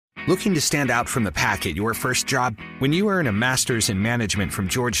Looking to stand out from the pack at your first job? When you earn a master's in management from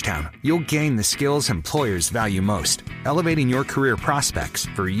Georgetown, you'll gain the skills employers value most, elevating your career prospects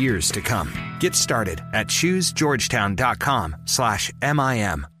for years to come. Get started at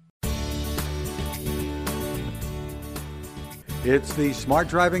choosegeorgetown.com/MIM. It's the Smart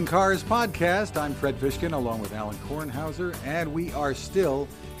Driving Cars podcast. I'm Fred Fishkin along with Alan Kornhauser, and we are still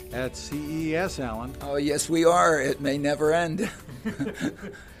at CES, Alan. Oh, yes, we are. It may never end.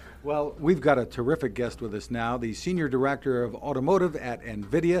 Well, we've got a terrific guest with us now, the Senior Director of Automotive at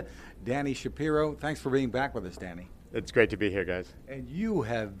NVIDIA, Danny Shapiro. Thanks for being back with us, Danny. It's great to be here, guys. And you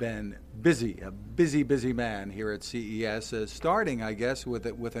have been busy, a busy man here at CES, starting, I guess, with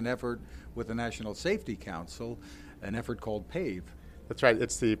an effort with the National Safety Council, an effort called PAVE. That's right.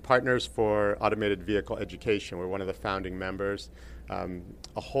 It's the Partners for Automated Vehicle Education. We're one of the founding members. A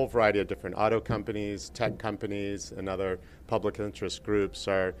whole variety of different auto companies, tech companies, and other public interest groups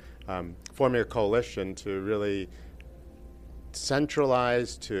are forming a coalition to really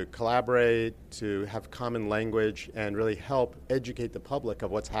centralize, to collaborate, to have common language, and really help educate the public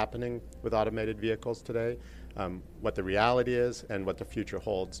of what's happening with automated vehicles today, what the reality is, and what the future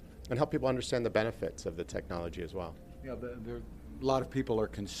holds, and help people understand the benefits of the technology as well. Yeah, a lot of people are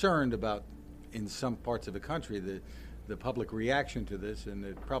concerned about, in some parts of the country, the public reaction to this, and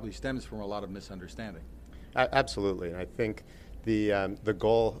it probably stems from a lot of misunderstanding. Absolutely. And I think the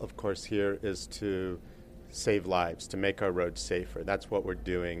goal, of course, here is to save lives, to make our roads safer. That's what we're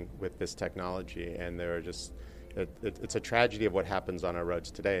doing with this technology. And there are just, it's a tragedy of what happens on our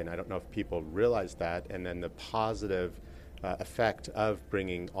roads today. And I don't know if people realize that. And then the positive effect of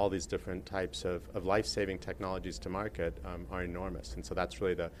bringing all these different types of life-saving technologies to market are enormous. And so that's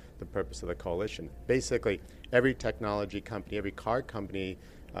really the purpose of the coalition. Basically, every technology company, every car company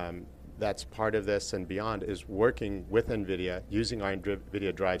that's part of this and beyond is working with NVIDIA using our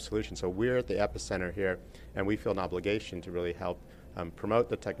NVIDIA Drive solution. So we're at the epicenter here, and we feel an obligation to really help promote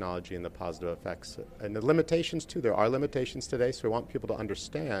the technology and the positive effects. And the limitations, too. There are limitations today, so we want people to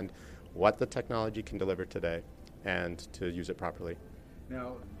understand what the technology can deliver today and to use it properly.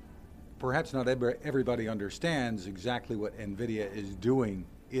 Now, perhaps not everybody understands exactly what NVIDIA is doing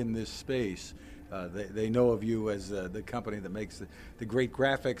in this space. They know of you as the company that makes the great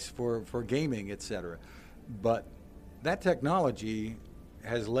graphics for gaming, etc. But that technology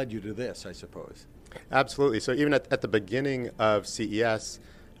has led you to this, I suppose. Absolutely. So even at the beginning of CES,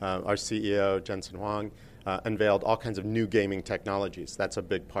 our CEO, Jensen Huang, unveiled all kinds of new gaming technologies. That's a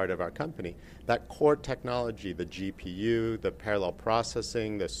big part of our company. That core technology, the GPU, the parallel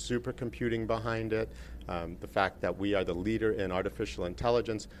processing, the supercomputing behind it, the fact that we are the leader in artificial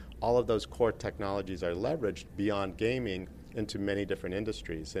intelligence, all of those core technologies are leveraged beyond gaming into many different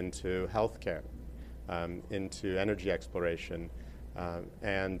industries, into healthcare, into energy exploration.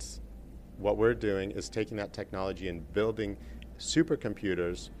 And what we're doing is taking that technology and building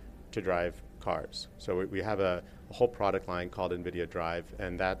supercomputers to drive cars. So we have a whole product line called NVIDIA Drive,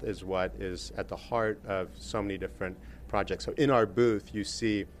 and that is what is at the heart of so many different projects. So in our booth, you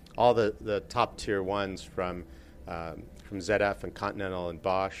see all the top tier ones from ZF and Continental and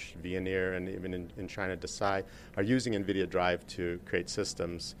Bosch, Veoneer, and even in China, Desai, are using NVIDIA Drive to create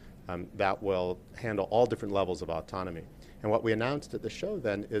systems that will handle all different levels of autonomy. And what we announced at the show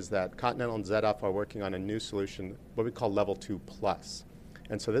then is that Continental and ZF are working on a new solution, what we call Level 2 Plus.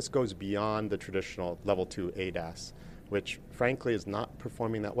 And so this goes beyond the traditional Level 2 ADAS, which frankly is not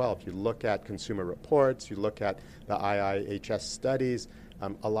performing that well. If you look at consumer reports, you look at the IIHS studies,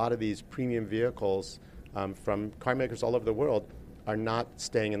 a lot of these premium vehicles from car makers all over the world are not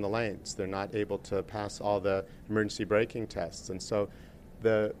staying in the lanes. They're not able to pass all the emergency braking tests. And so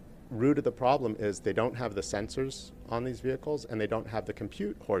the root of the problem is they don't have the sensors on these vehicles and they don't have the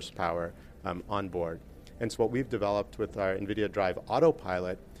compute horsepower on board. And so what we've developed with our NVIDIA Drive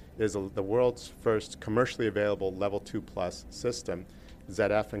Autopilot is the world's first commercially available Level 2 Plus system.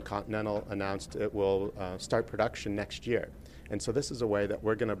 ZF and Continental announced it will start production next year. And so this is a way that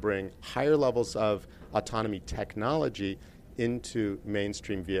we're going to bring higher levels of autonomy technology into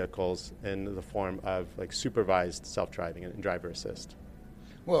mainstream vehicles in the form of like supervised self-driving and driver assist.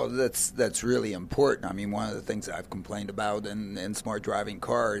 Well, that's really important. I mean, one of the things I've complained about in smart driving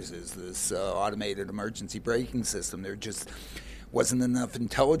cars is this automated emergency braking system. There just wasn't enough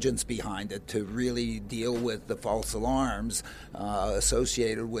intelligence behind it to really deal with the false alarms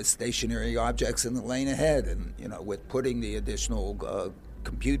associated with stationary objects in the lane ahead. And, you know, with putting the additional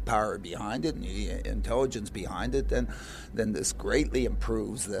compute power behind it and the intelligence behind it, then this greatly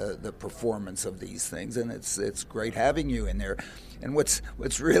improves the performance of these things, and it's great having you in there. And what's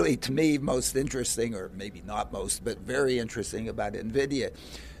really to me most interesting, or maybe not most, but very interesting about NVIDIA,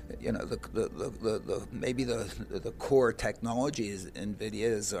 maybe the core technology is NVIDIA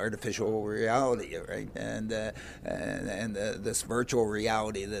is artificial reality, right? And this virtual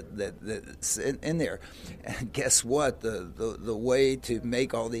reality that's in there. And guess what? The way to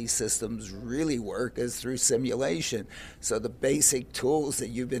make all these systems really work is through simulation. So the basic tools that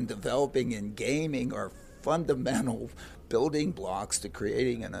you've been developing in gaming are fundamental building blocks to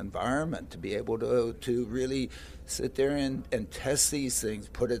creating an environment to be able to really sit there and test these things,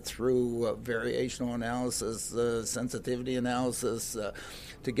 put it through variational analysis, sensitivity analysis,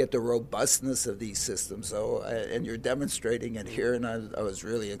 to get the robustness of these systems. So, and you're demonstrating it here, and I was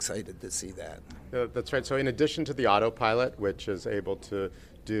really excited to see that. That's right. So in addition to the autopilot, which is able to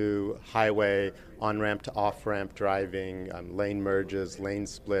do highway on-ramp to off-ramp driving, lane merges, lane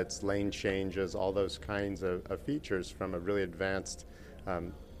splits, lane changes, all those kinds of features from a really advanced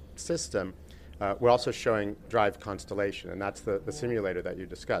system. We're also showing Drive Constellation, and that's the simulator that you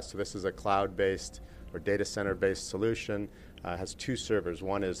discussed. So this is a cloud-based or data center-based solution. Has two servers.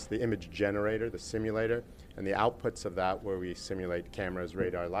 One is the image generator, the simulator, and the outputs of that, where we simulate cameras,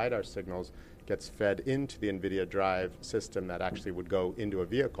 radar, LiDAR signals, gets fed into the NVIDIA Drive system that actually would go into a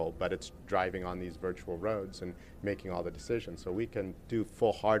vehicle, but it's driving on these virtual roads and making all the decisions. So we can do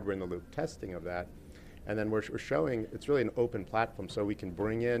full hardware-in-the-loop testing of that. And then we're showing it's really an open platform, so we can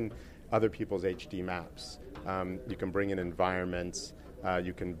bring in other people's HD maps. You can bring in environments.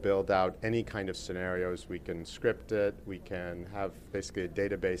 You can build out any kind of scenarios. We can script it. We can have basically a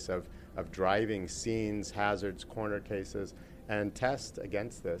database of driving scenes, hazards, corner cases, and test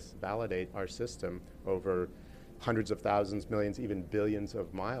against this, validate our system over hundreds of thousands, millions, even billions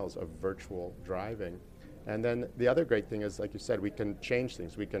of miles of virtual driving. And then the other great thing is, like you said, we can change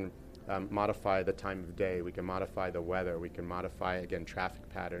things. We can modify the time of day. We can modify the weather. We can modify, again, traffic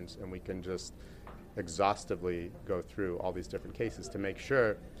patterns. And we can just exhaustively go through all these different cases to make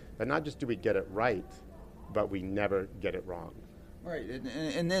sure that not just do we get it right, but we never get it wrong. Right,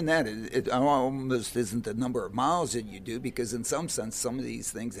 and then it almost isn't the number of miles that you do, because in some sense, some of these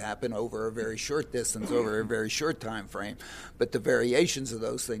things happen over a very short distance, over a very short time frame, but the variations of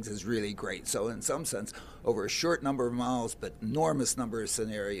those things is really great. So in some sense, over a short number of miles, but enormous number of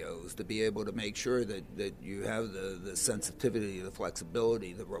scenarios, to be able to make sure that you have the sensitivity, the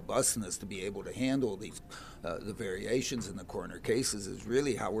flexibility, the robustness to be able to handle these the variations in the corner cases is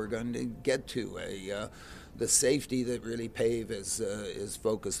really how we're going to get to the safety that really PAVE is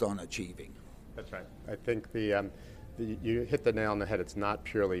focused on achieving. That's right. I think you hit the nail on the head. It's not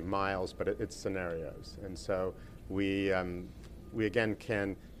purely miles, but it's scenarios. And so we again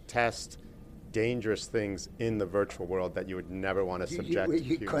can test dangerous things in the virtual world that you would never want to subject to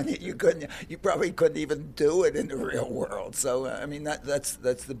humans. You probably couldn't even do it in the real world. So I mean that's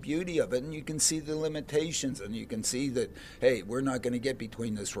the beauty of it, and you can see the limitations, and you can see that, hey, we're not going to get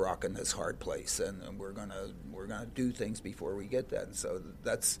between this rock and this hard place, and we're gonna do things before we get that. And so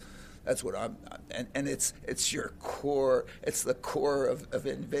that's what and it's your core. It's the core of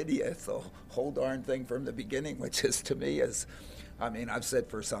NVIDIA. It's the whole darn thing from the beginning, which is, to me, I mean, I've said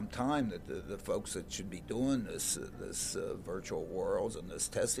for some time that the folks that should be doing this virtual worlds and this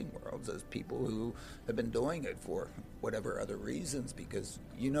testing worlds is people who have been doing it for whatever other reasons, because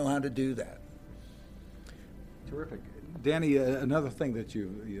you know how to do that. Terrific. Danny, another thing that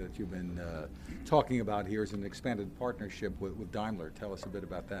you've been talking about here is an expanded partnership with Daimler. Tell us a bit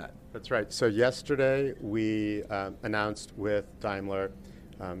about that. That's right. So yesterday we announced with Daimler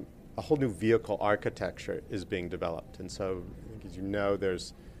a whole new vehicle architecture is being developed. And so, as you know,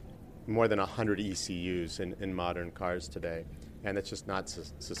 there's more than 100 ECUs in modern cars today, and it's just not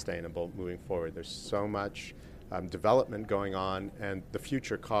sustainable moving forward. There's so much development going on, and the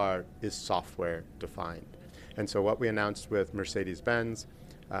future car is software defined. And so what we announced with Mercedes-Benz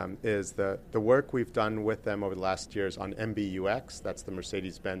is the work we've done with them over the last years on MBUX. That's the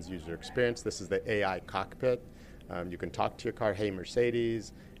Mercedes-Benz user experience. This is the AI cockpit. You can talk to your car, "Hey,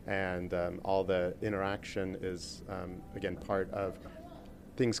 Mercedes," and all the interaction is, again, part of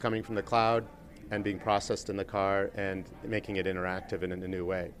things coming from the cloud and being processed in the car and making it interactive in a new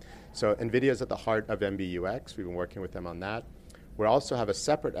way. So NVIDIA is at the heart of MBUX. We've been working with them on that. We also have a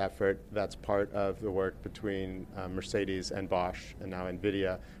separate effort that's part of the work between Mercedes and Bosch, and now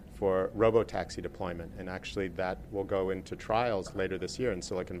NVIDIA, for robotaxi deployment. And actually that will go into trials later this year in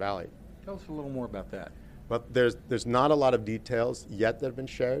Silicon Valley. Tell us a little more about that. Well, there's not a lot of details yet that have been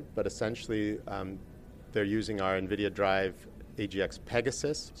shared, but essentially they're using our NVIDIA Drive AGX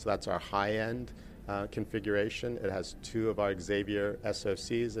Pegasus, so that's our high-end configuration. It has 2 of our Xavier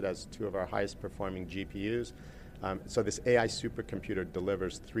SoCs. It has 2 of our highest-performing GPUs. So this AI supercomputer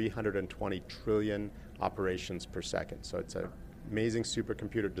delivers 320 trillion operations per second. So it's a amazing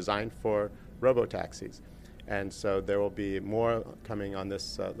supercomputer designed for robotaxis. And so there will be more coming on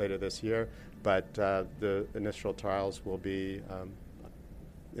this later this year, but the initial trials will be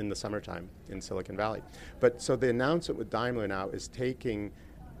in the summertime in Silicon Valley. But so the announcement with Daimler now is taking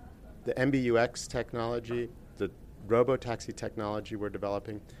the MBUX technology, the robotaxi technology we're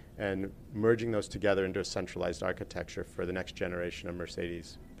developing, and merging those together into a centralized architecture for the next generation of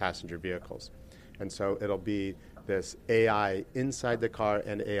Mercedes passenger vehicles. And so it'll be this AI inside the car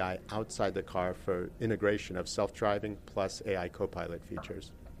and AI outside the car for integration of self-driving plus AI co-pilot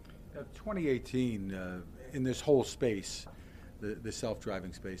features. 2018, in this whole space, the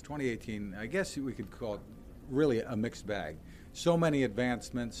self-driving space, 2018, I guess we could call it really a mixed bag. So many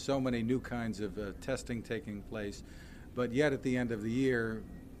advancements, so many new kinds of testing taking place, but yet at the end of the year,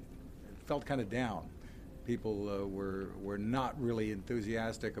 it felt kind of down. People were not really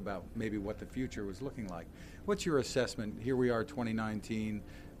enthusiastic about maybe what the future was looking like. What's your assessment? Here we are, 2019,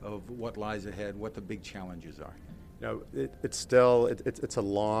 of what lies ahead, what the big challenges are. It's a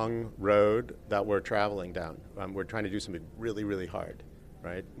long road that we're traveling down. We're trying to do something really, really hard,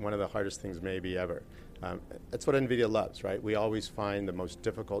 right? One of the hardest things maybe ever. That's what NVIDIA loves, right? We always find the most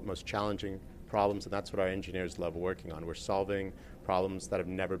difficult, most challenging problems, and that's what our engineers love working on. We're solving problems that have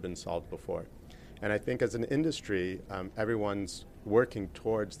never been solved before. And I think as an industry, everyone's working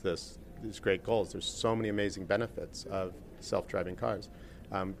towards these great goals. There's so many amazing benefits of self-driving cars.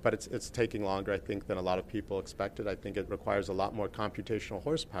 But it's taking longer, I think, than a lot of people expected. I think it requires a lot more computational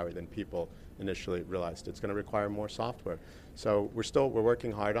horsepower than people initially realized. It's going to require more software. So we're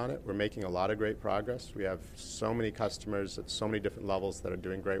working hard on it. We're making a lot of great progress. We have so many customers at so many different levels that are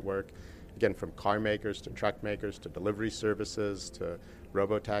doing great work. Again, from car makers to truck makers to delivery services to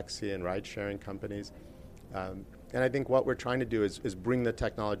robotaxi and ride-sharing companies. And I think what we're trying to do is bring the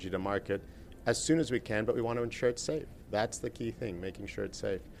technology to market as soon as we can, but we want to ensure it's safe. That's the key thing, making sure it's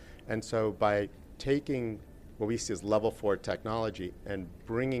safe. And so by taking what we see as level 4 technology and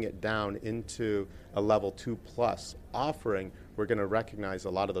bringing it down into a level 2+ offering, we're going to recognize a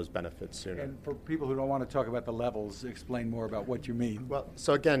lot of those benefits sooner. And for people who don't want to talk about the levels, explain more about what you mean. Well,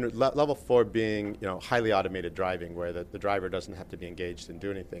 so again, level 4 being highly automated driving, where the driver doesn't have to be engaged and do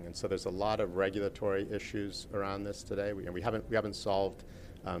anything. And so there's a lot of regulatory issues around this today. We haven't solved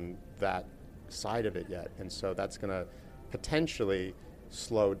that side of it yet, and so that's going to potentially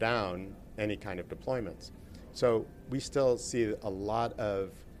slow down any kind of deployments. So we still see a lot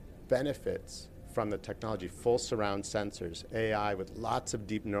of benefits from the technology, full surround sensors, AI with lots of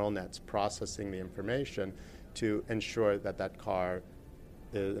deep neural nets processing the information to ensure that car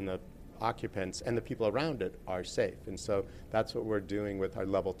and the occupants and the people around it are safe. And so that's what we're doing with our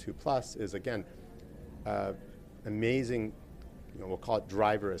level 2+ is, again, amazing, we'll call it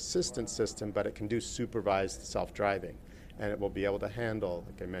driver assistance system, but it can do supervised self-driving. And it will be able to handle,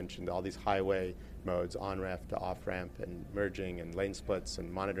 like I mentioned, all these highway modes, on-ramp to off-ramp, and merging and lane splits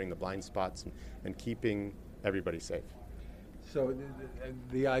and monitoring the blind spots and keeping everybody safe. So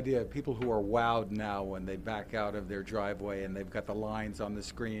the idea of people who are wowed now when they back out of their driveway and they've got the lines on the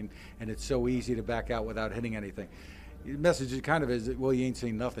screen and it's so easy to back out without hitting anything. The message kind of is, well, you ain't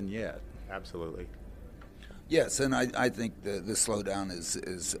seen nothing yet. Absolutely. Yes, and I think the slowdown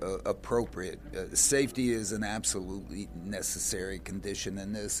is appropriate. Safety is an absolutely necessary condition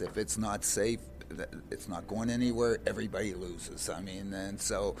in this. If it's not safe, it's not going anywhere. Everybody loses. I mean, and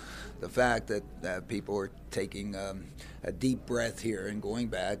so the fact that people are taking a deep breath here and going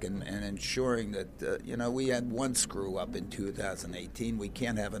back and ensuring that we had one screw up in 2018, we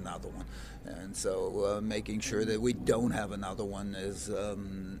can't have another one, and so making sure that we don't have another one is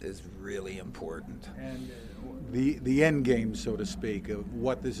really important. And the end game, so to speak, of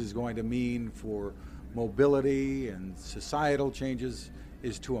what this is going to mean for mobility and societal changes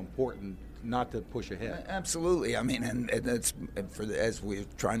is too important not to push ahead. Absolutely. I mean, and it's as we're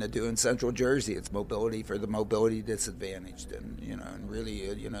trying to do in Central Jersey, it's mobility for the mobility disadvantaged, and and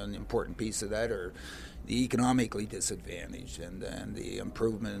really an important piece of that are the economically disadvantaged, and the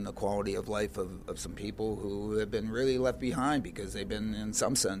improvement in the quality of life of some people who have been really left behind because they've been, in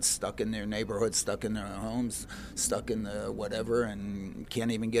some sense, stuck in their neighborhoods, stuck in their homes, stuck in the whatever, and can't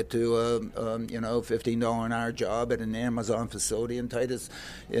even get to a $15 an hour job at an Amazon facility in Titus,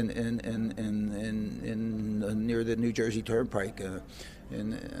 in near the New Jersey Turnpike.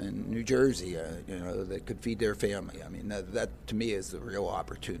 In New Jersey, that could feed their family. I mean, that to me is the real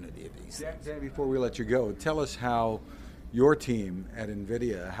opportunity of these things. Dan, before we let you go, tell us how your team at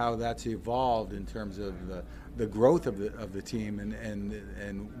NVIDIA, how that's evolved in terms of the growth of the team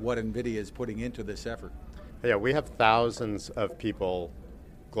and what NVIDIA is putting into this effort. Yeah, we have thousands of people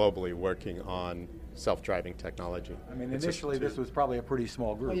globally working on self-driving technology. I mean, initially this was probably a pretty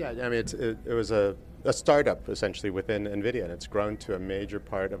small group. Oh, yeah, I mean, it was a startup essentially within NVIDIA, and it's grown to a major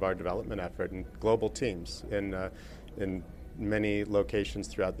part of our development effort and global teams in many locations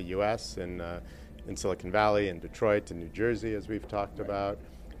throughout the U.S., in Silicon Valley, in Detroit, in New Jersey, as we've talked about,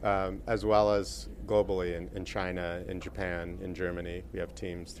 as well as globally in China, in Japan, in Germany. We have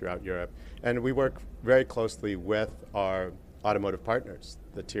teams throughout Europe. And we work very closely with our automotive partners,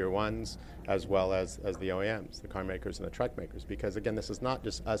 the tier ones, as well as the OEMs, the car makers and the truck makers, because again, this is not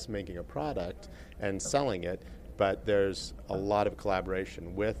just us making a product and selling it, but there's a lot of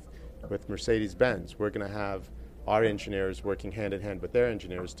collaboration with Mercedes-Benz. We're going to have our engineers working hand in hand with their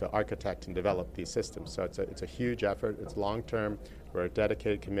engineers to architect and develop these systems. So it's a huge effort. It's long-term. We're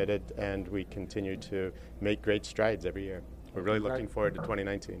dedicated, committed, and we continue to make great strides every year. We're really looking forward to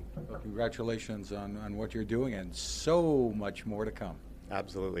 2019. Well, congratulations on what you're doing, and so much more to come.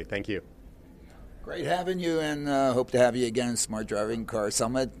 Absolutely. Thank you. Great having you, and hope to have you again at Smart Driving Car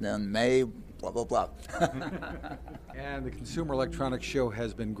Summit in May, blah, blah, blah. And the Consumer Electronics Show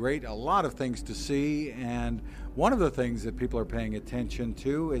has been great. A lot of things to see, and one of the things that people are paying attention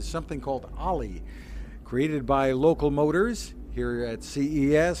to is something called Ollie, created by Local Motors here at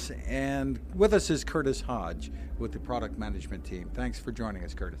CES. And with us is Curtis Hodge with the product management team. Thanks for joining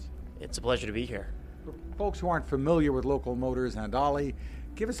us, Curtis. It's a pleasure to be here. For folks who aren't familiar with Local Motors and Ollie,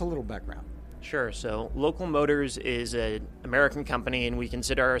 give us a little background. Sure. So Local Motors is an American company, and we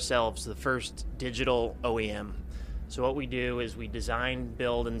consider ourselves the first digital OEM. So what we do is we design,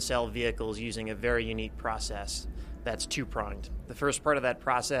 build, and sell vehicles using a very unique process that's two-pronged. The first part of that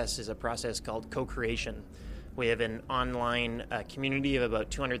process is a process called co-creation. We have an online community of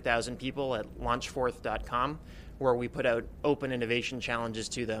about 200,000 people at launchforth.com, where we put out open innovation challenges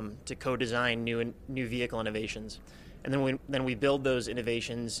to them to co-design new vehicle innovations. And then we build those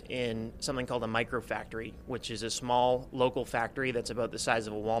innovations in something called a microfactory, which is a small local factory that's about the size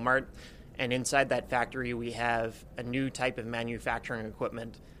of a Walmart. And inside that factory, we have a new type of manufacturing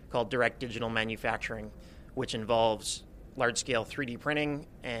equipment called direct digital manufacturing, which involves large-scale 3D printing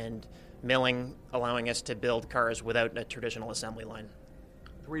and milling, allowing us to build cars without a traditional assembly line.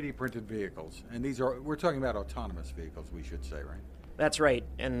 3D printed vehicles, and we're talking about autonomous vehicles, we should say, right? That's right,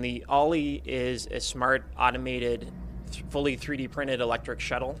 and the Ollie is a smart, automated, fully 3D printed electric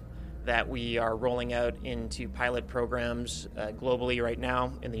shuttle that we are rolling out into pilot programs globally right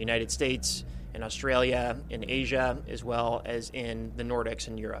now in the United States, in Australia, in Asia, as well as in the Nordics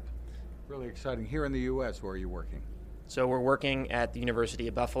and Europe. Really exciting. Here in the U.S., where are you working? So we're working at the University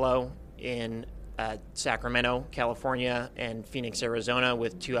of Buffalo, in Sacramento, California, and Phoenix, Arizona,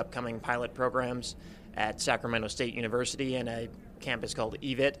 with two upcoming pilot programs at Sacramento State University and a campus called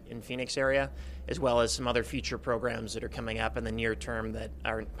EVIT in Phoenix area, as well as some other future programs that are coming up in the near term that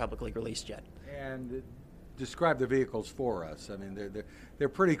aren't publicly released yet. And describe the vehicles for us. I mean, they're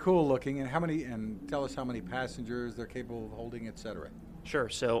pretty cool looking. And tell us how many passengers they're capable of holding, et cetera. Sure.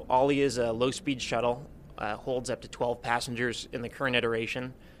 So Ollie is a low-speed shuttle, holds up to 12 passengers in the current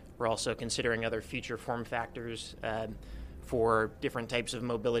iteration. We're also considering other future form factors for different types of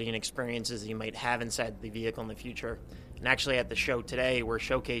mobility and experiences that you might have inside the vehicle in the future. And actually at the show today, we're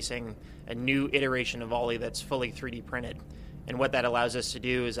showcasing a new iteration of Ollie that's fully 3D printed. And what that allows us to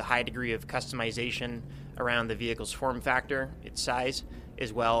do is a high degree of customization around the vehicle's form factor, its size,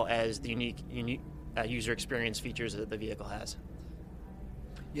 as well as the unique user experience features that the vehicle has.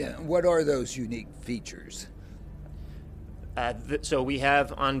 Yeah, what are those unique features? So we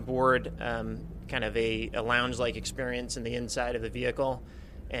have on board kind of a lounge-like experience in the inside of the vehicle,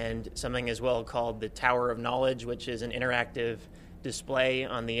 and something as well called the Tower of Knowledge, which is an interactive display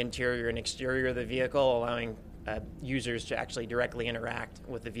on the interior and exterior of the vehicle, allowing users to actually directly interact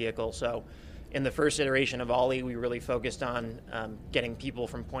with the vehicle. So in the first iteration of Ollie, we really focused on getting people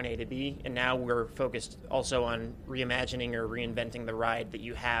from point A to B, and now we're focused also on reimagining or reinventing the ride that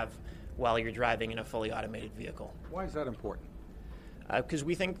you have while you're driving in a fully automated vehicle. Why is that important? Because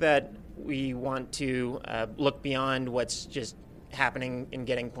we think that we want to look beyond what's just happening in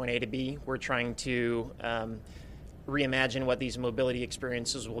getting point A to B. We're trying to reimagine what these mobility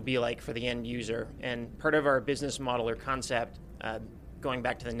experiences will be like for the end user. And part of our business model or concept, going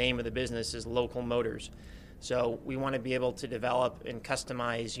back to the name of the business, is Local Motors. So we want to be able to develop and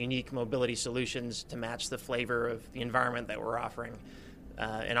customize unique mobility solutions to match the flavor of the environment that we're offering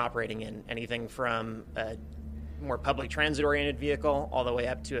and operating in. Anything from a more public transit-oriented vehicle all the way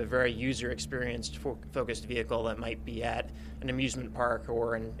up to a very user-experienced, focused vehicle that might be at an amusement park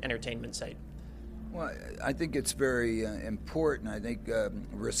or an entertainment site. Well, I think it's very important. I think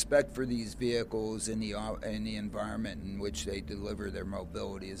respect for these vehicles in the environment in which they deliver their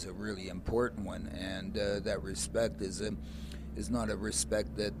mobility is a really important one, and that respect is not a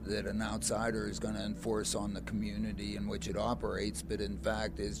respect that an outsider is going to enforce on the community in which it operates, but in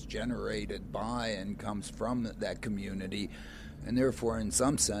fact is generated by and comes from that community. And therefore, in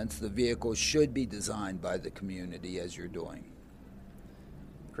some sense, the vehicle should be designed by the community as you're doing.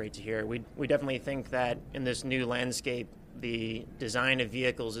 Great to hear. We definitely think that in this new landscape, the design of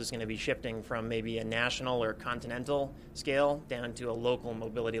vehicles is going to be shifting from maybe a national or continental scale down to a local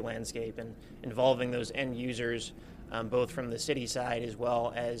mobility landscape, and involving those end users, both from the city side as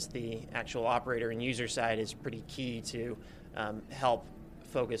well as the actual operator and user side, is pretty key to help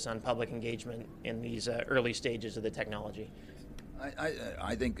focus on public engagement in these early stages of the technology.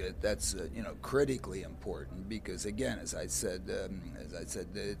 I think that's critically important because, again, as I said,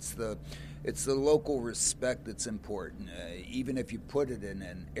 it's the local respect that's important. Even if you put it in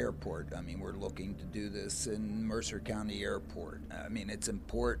an airport, I mean, we're looking to do this in Mercer County Airport. I mean, it's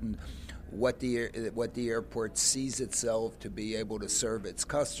important what the airport sees itself to be able to serve its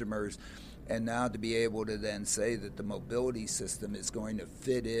customers. And now to be able to then say that the mobility system is going to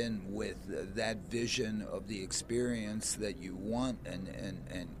fit in with that vision of the experience that you want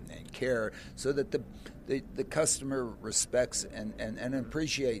and care, so that the customer respects and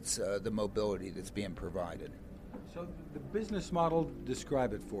appreciates the mobility that's being provided. So the business model,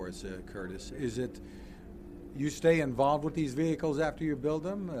 describe it for us, Curtis. Is it you stay involved with these vehicles after you build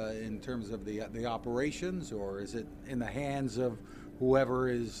them in terms of the operations, or is it in the hands of whoever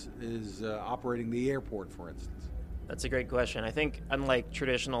is operating the airport, for instance? That's a great question. I think unlike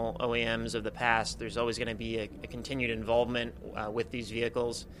traditional OEMs of the past, there's always going to be a continued involvement with these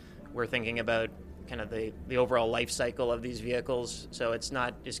vehicles. We're thinking about kind of the overall life cycle of these vehicles, so it's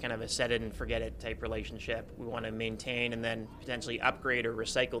not just kind of a set it and forget it type relationship. We want to maintain and then potentially upgrade or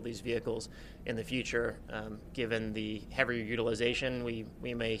recycle these vehicles in the future. Given the heavier utilization,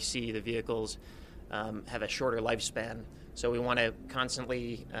 we may see the vehicles have a shorter lifespan. So we want to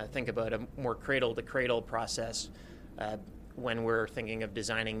constantly think about a more cradle-to-cradle process when we're thinking of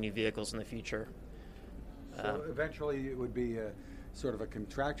designing new vehicles in the future. So eventually it would be a sort of a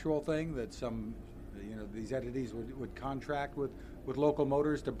contractual thing that these entities would contract with Local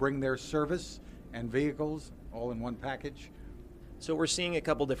Motors to bring their service and vehicles all in one package? So we're seeing a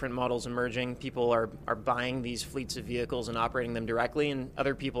couple different models emerging. People are buying these fleets of vehicles and operating them directly, and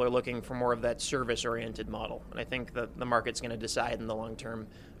other people are looking for more of that service-oriented model. And I think that the market's going to decide in the long term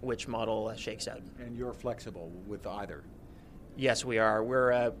which model shakes out. And you're flexible with either? Yes, we are.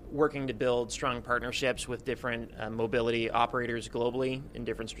 We're working to build strong partnerships with different mobility operators globally in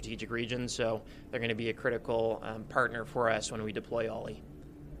different strategic regions, so they're going to be a critical partner for us when we deploy Ollie.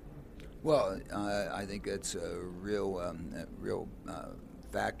 Well, I think it's a real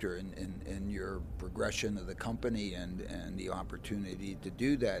factor in your progression of the company and the opportunity to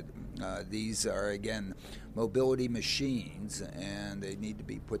do that. These are, again, mobility machines, and they need to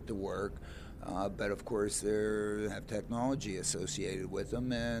be put to work. But of course, they have technology associated with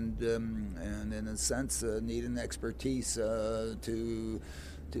them, and in a sense, need an expertise to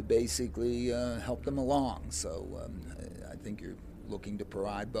basically help them along. So I think you're looking to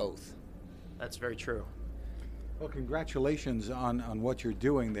provide both. That's very true. Well, congratulations on what you're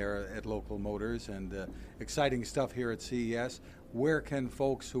doing there at Local Motors, and exciting stuff here at CES. Where can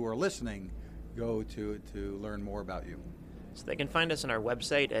folks who are listening go to learn more about you? So they can find us on our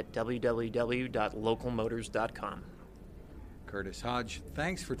website at www.localmotors.com. Curtis Hodge,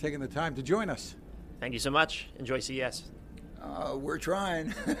 thanks for taking the time to join us. Thank you so much. Enjoy CES. We're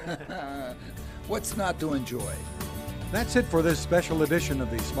trying. What's not to enjoy? That's it for this special edition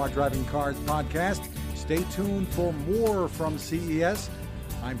of the Smart Driving Cars podcast. Stay tuned for more from CES.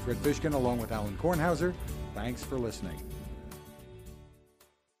 I'm Fred Fishkin along with Alan Kornhauser. Thanks for listening.